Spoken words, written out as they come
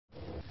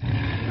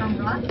from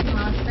Rocky,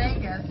 Las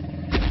Vegas,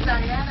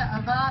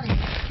 Dianaevoni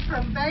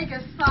from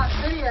Vegas Spot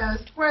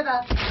Videos, where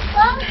the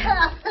fun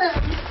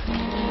happens.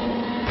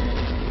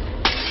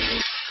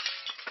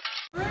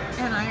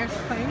 And I are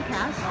playing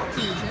Cash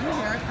Fusion here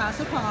at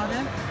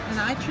Cosmopolitan, and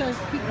I chose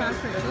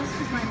Peacock Riches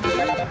because my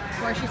mother,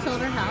 where she sold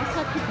her house,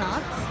 had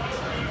peacocks.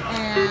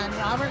 And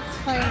Robert's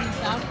playing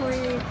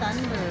Valkyrie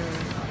Thunder.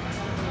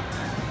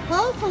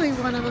 Hopefully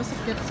one of us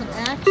will get some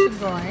action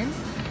going.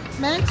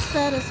 Max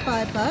bet is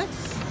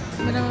 $5.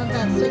 Minimum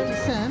bet's 50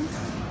 cents.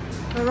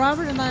 But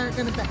Robert and I are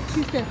going to bet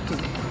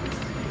 $2.50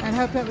 and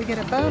hope that we get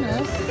a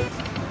bonus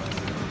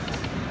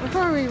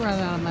before we run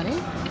out of money.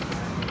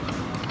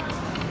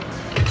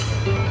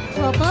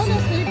 Well,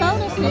 bonus me,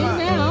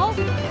 now.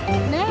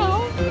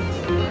 Now.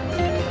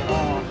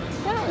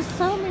 That was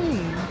so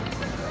mean.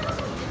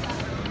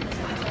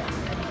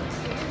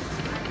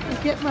 You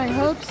get my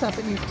hopes up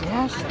and you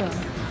dash them.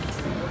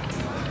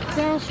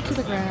 Dash to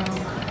the ground.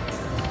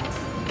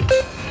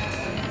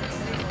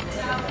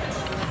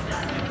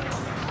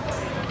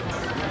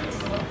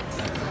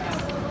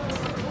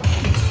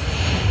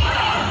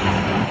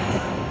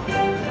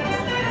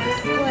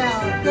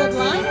 Well, good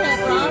line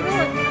hit,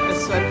 Robert.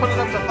 I put it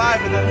up to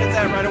 5 and then hit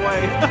that right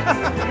away.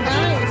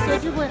 Nice.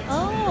 What'd you win?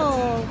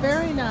 Oh,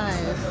 very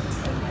nice.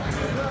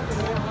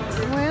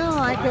 Well,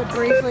 I could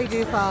briefly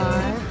do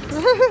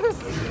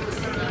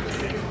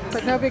 5.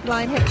 But no big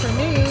line hit for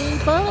me.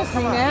 Bonus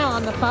me now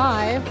on the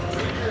 5.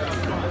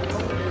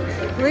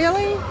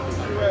 Really?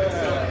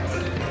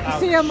 You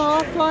see them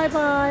all fly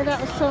by. That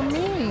was so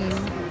mean.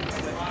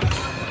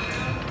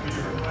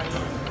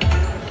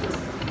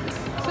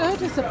 So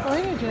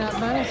disappointed you're not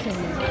bonusing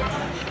me.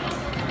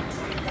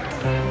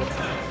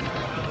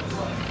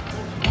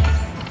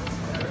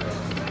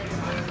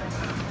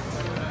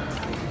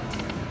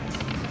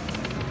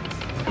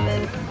 I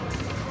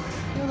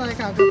feel like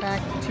I'll go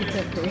back to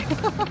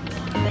 $2.50.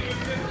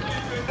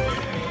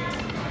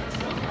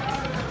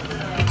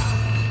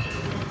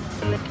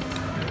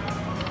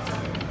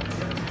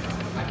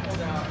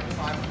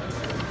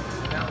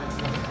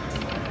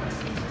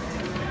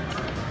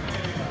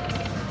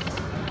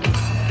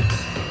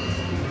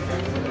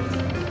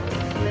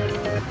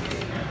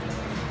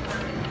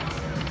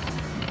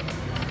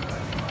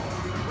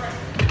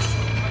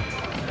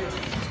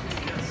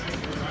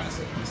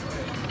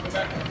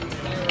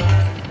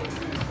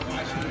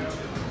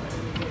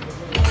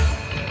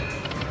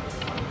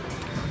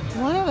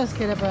 One of us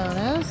get a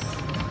bonus.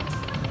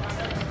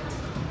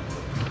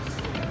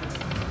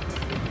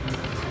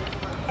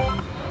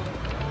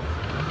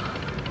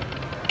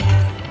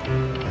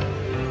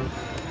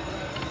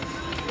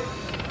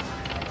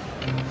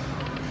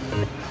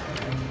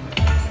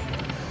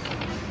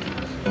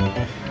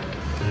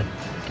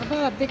 How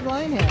about a big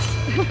line hit?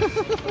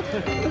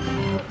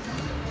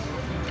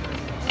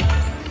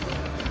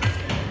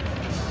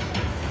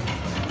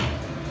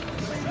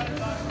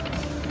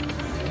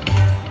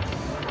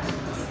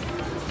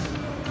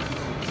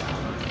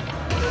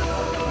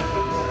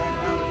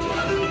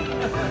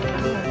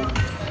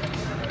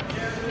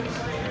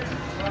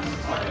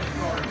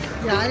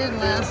 Yeah, I didn't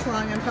last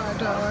long on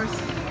 $5.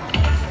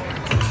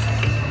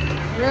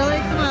 Really?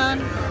 Come on.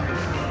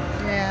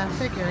 Yeah,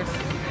 figures.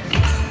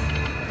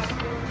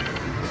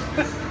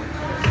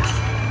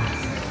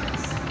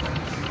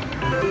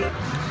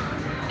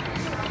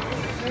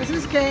 Is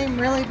this game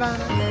really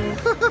bonus?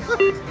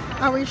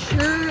 Are we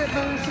sure it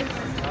bonuses?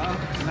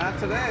 Not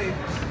today.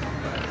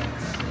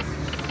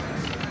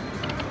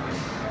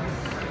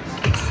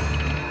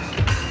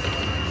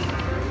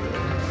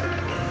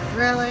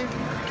 Really?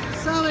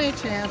 So many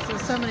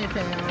chances, so many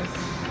fails.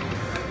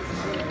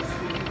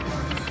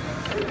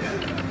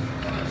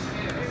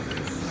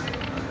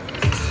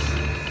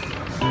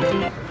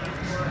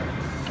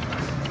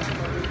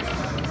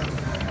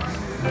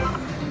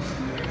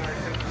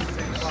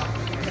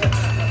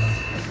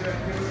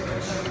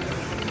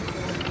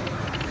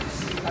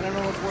 I don't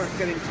know what's worse,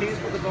 getting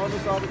teased with a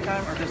bonus all the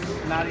time or just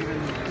not even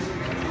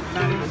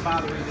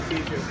bothering to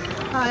tease you.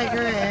 I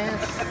agree.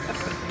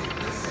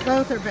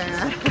 Both are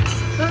bad.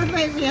 Both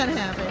make me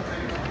unhappy.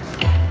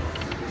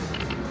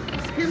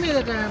 Just give me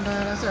the darn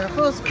bonus or a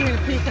full screen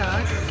of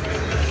peacocks.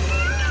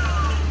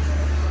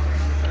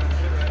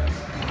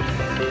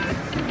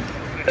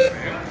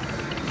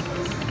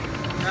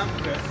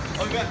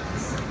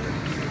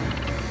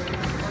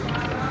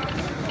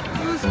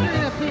 Full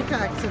screen of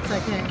peacocks since I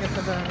can't get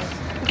the bonus.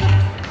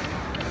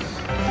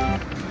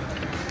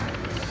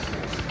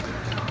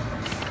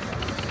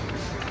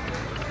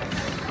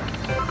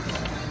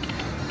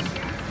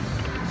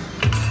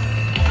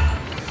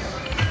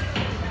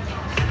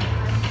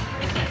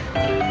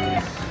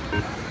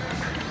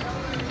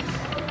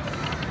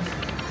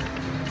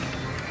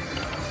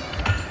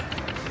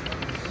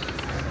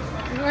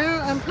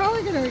 Well, I'm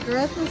probably going to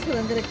regret this, but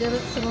I'm going to give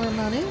it some more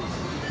money.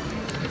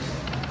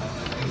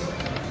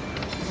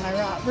 I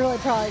really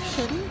probably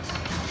shouldn't.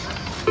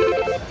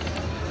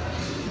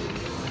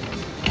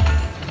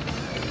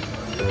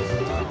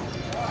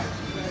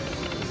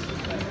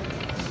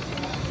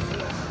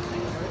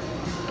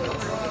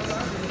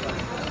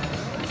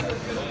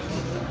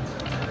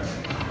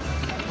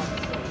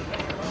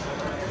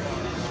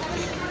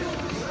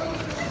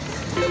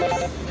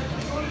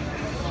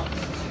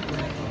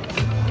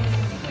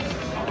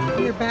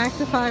 back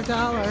to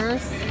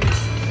 $5.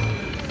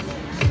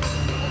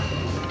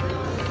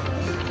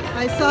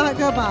 I saw it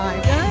go by.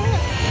 Darn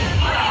it.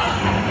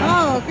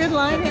 Oh, good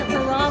line hit for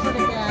Robert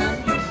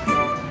again.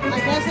 I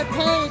guess it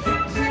paid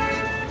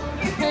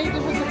to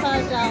put the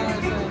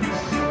 $5 in.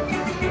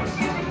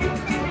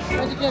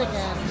 What'd you get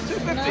again?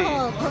 $2.50.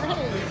 No,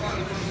 great.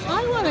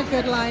 I want a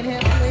good line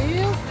hit,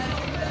 please.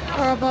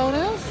 Or a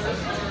bonus.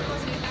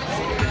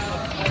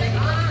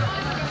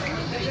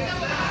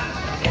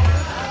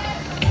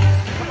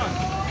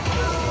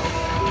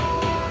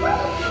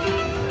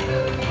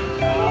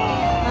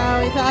 Oh,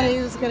 he thought he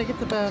was going to get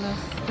the bonus.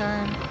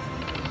 Darn.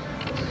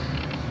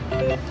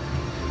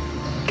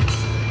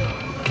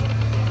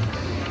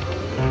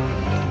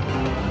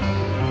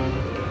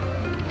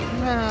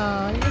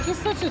 No, you're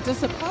just such a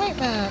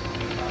disappointment.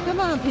 Come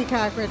on,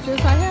 Peacock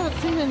Riches. I haven't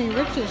seen any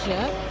riches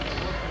yet.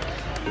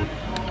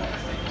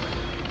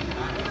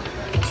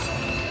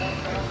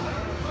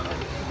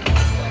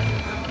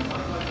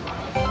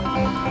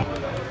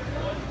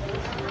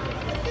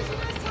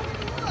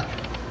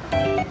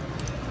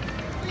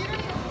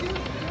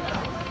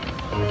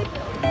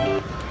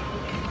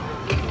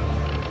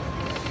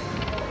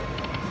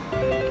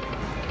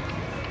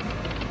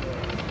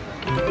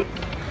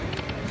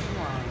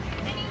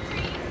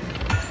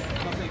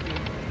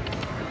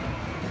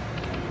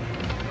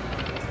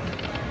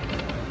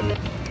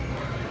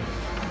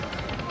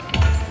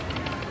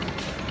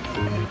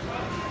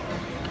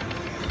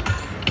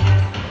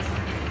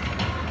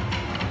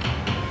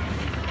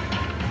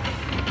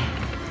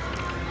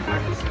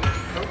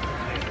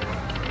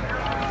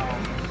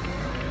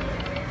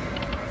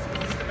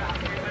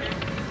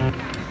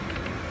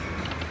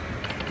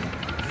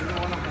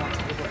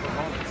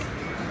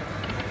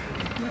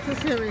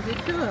 This is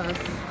ridiculous.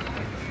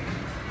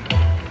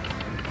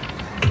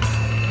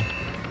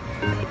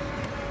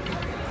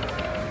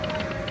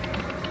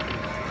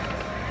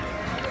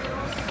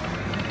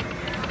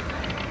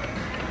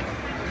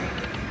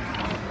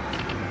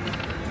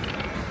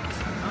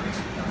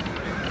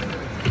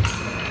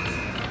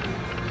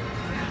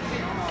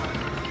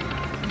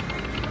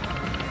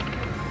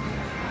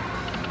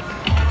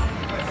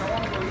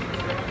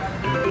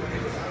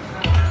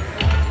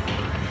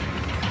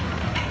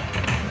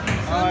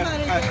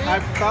 I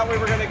thought we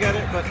were going to get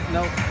it, but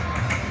no.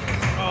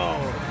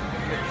 Oh,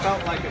 it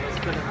felt like it was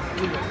going to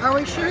do it. Are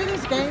we sure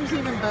this game's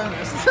even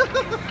bonus?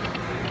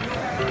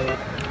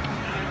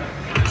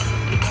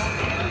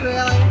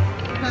 Really?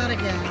 Not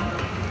again.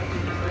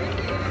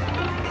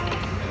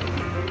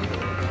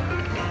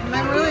 And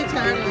I'm really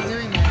tired of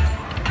doing that.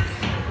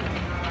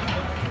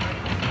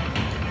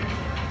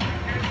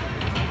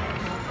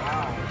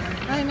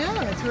 I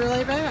know, it's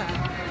really bad.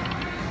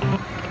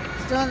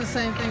 Doing the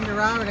same thing to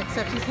Robert,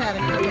 except he's had a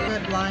couple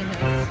good blind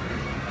hits.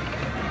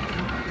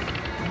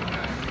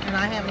 And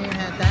I haven't even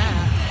had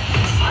that.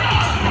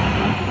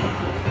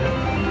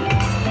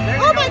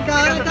 Oh my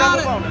God, I got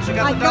it!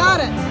 I got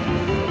it!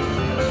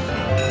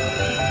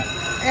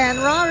 And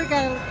Robert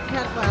got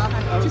well,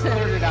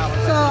 $30.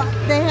 So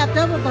they have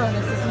double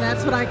bonuses, and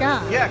that's what I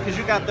got. Yeah, because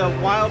you got the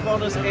wild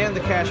bonus and the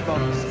cash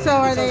bonus. So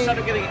are they? Instead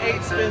of getting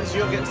 8 spins,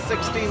 you'll get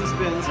 16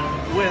 spins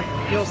with.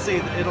 You'll see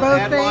it'll Both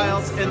add things?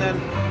 wilds, and then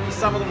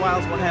some of the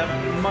wilds will have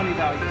money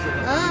values in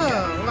it.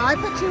 Oh, well, I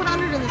put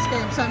 200 in this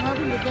game, so I'm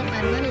hoping to get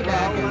my money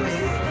back. Well,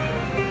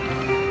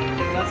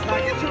 let's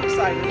not get too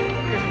excited. You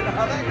know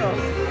how that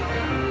goes.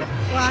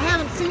 Well, I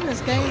haven't seen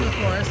this game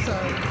before, so.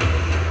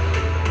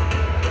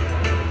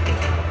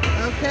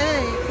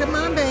 Okay, come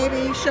on,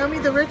 baby. Show me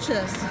the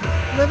riches.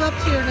 Live up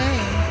to your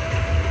name.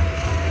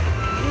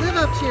 Live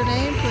up to your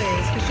name,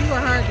 please, because you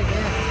are hard to get.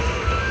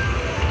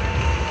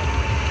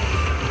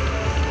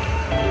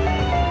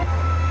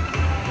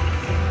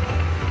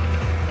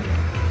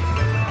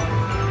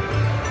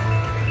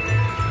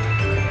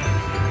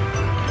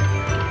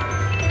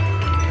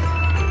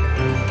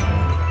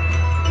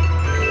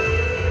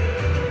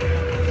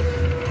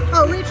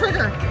 Oh,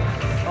 re-trigger.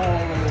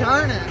 Oh.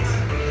 Darn it.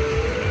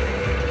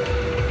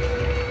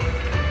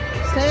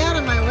 Stay out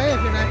of my way if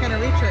you're not going to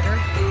re-trigger.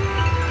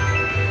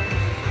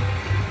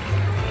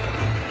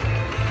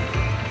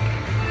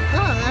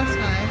 Oh, that's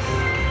nice.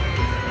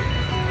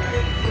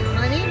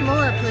 I need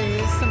more,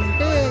 please. Some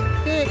big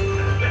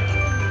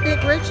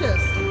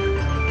riches.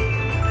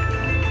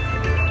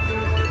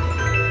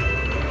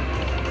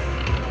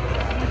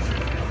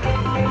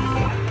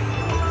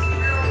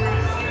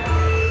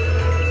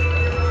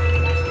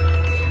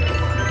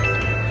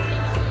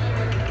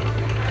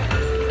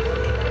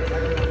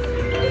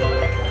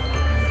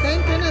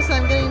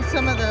 I'm getting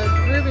some of those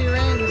ruby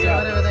rings or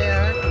whatever they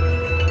are.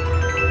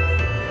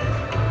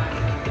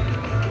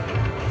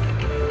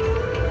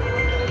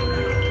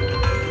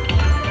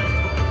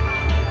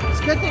 It's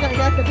a good thing I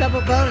got the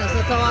double bonus,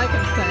 that's all I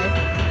can say.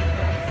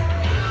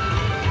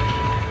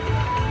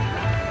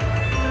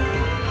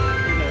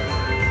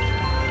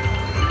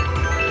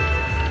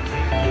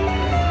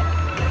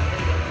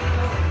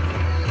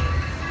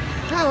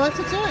 Oh, what's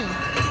it doing?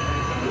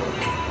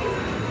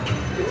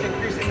 It's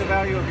increasing the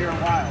value of your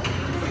wild.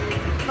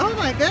 Oh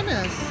my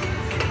goodness.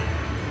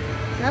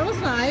 That was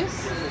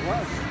nice. It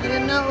was. I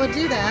didn't know it would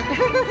do that.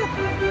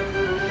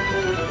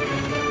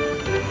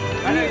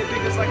 I know you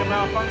think it's like a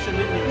malfunction,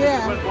 didn't you?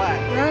 Yeah. It went black.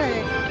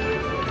 Right.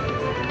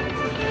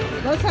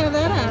 Let's have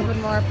that happen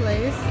more,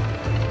 please.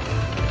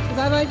 Because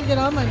I'd like to get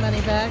all my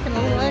money back and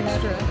a little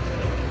extra.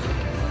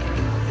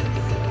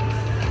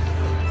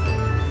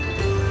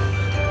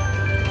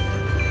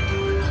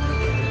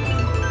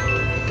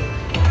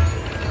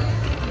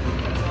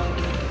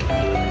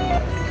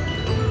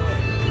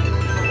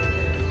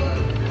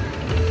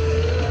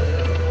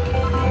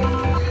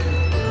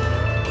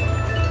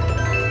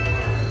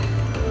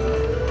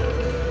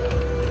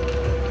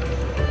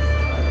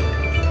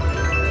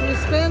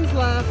 Spins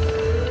left.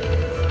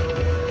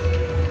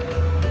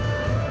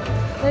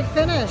 Big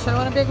finish. I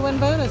want a big win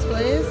bonus,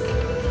 please.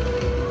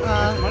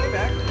 Money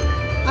back?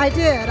 I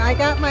did. I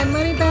got my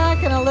money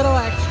back and a little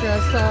extra,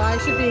 so I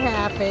should be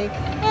happy.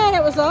 And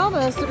it was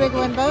almost a big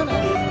win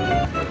bonus.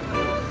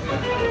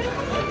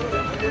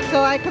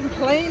 So I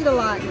complained a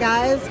lot,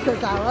 guys,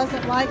 because I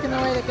wasn't liking the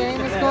way the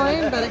game was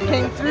going, but it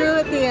came through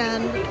at the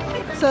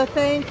end. So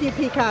thank you,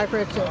 Peacock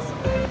Riches.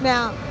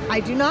 Now, I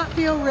do not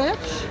feel rich,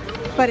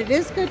 but it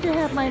is good to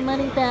have my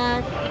money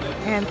back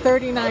and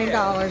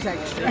 $39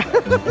 extra.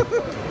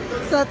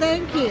 So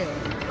thank you.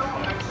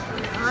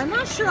 I'm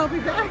not sure I'll be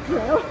back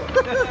though.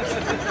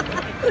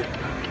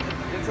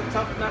 It's a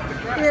tough nut to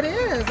crack. It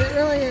is. It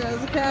really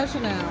is.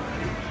 Cashing out.